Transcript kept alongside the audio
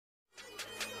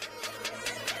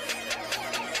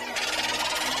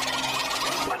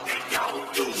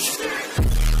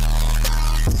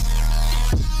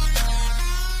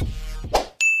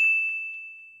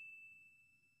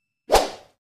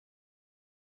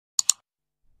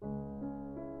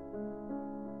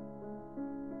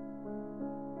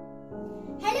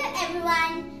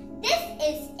This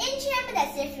is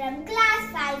Insharah from class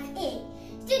 5A.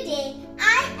 Today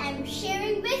I am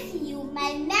sharing with you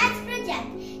my math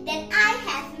project that I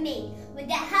have made with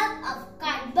the help of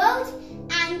cardboard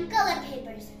and color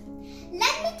papers.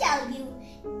 Let me tell you,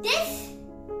 this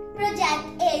project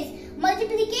is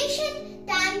multiplication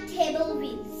timetable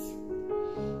wheels.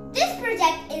 This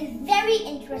project is very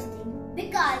interesting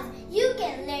because you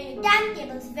can learn the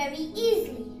timetables very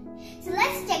easily. So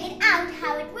let's check it out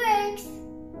how it works.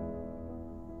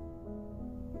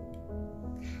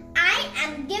 I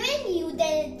am giving you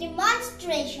the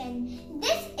demonstration.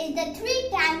 This is the 3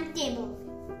 timetable.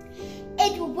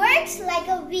 It works like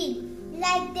a wheel,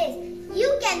 like this.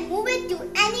 You can move it to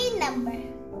any number.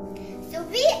 So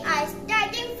we are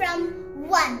starting from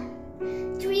 1.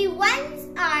 3 ones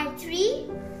are 3.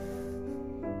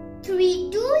 3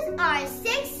 twos are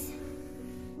 6.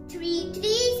 3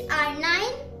 threes are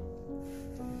 9.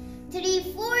 3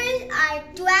 fours are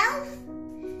 12.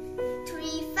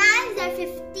 3 fives are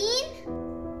 15.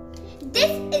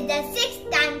 This is the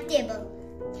 6th timetable.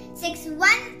 6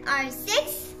 ones are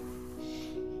 6.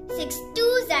 6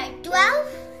 twos are 12.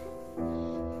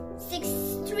 6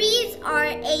 threes are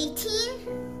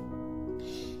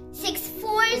 18. 6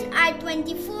 fours are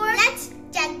 24. Let's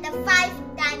check the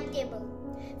 5th timetable.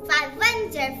 5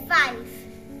 ones are 5.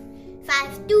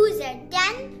 5 twos are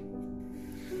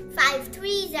 10. 5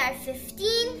 threes are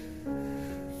 15.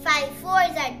 5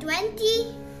 fours are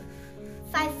 20.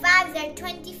 5 fives are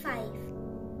 25.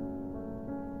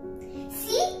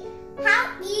 See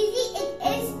how easy it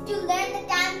is to learn the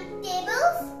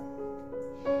timetables?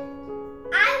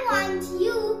 I want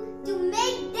you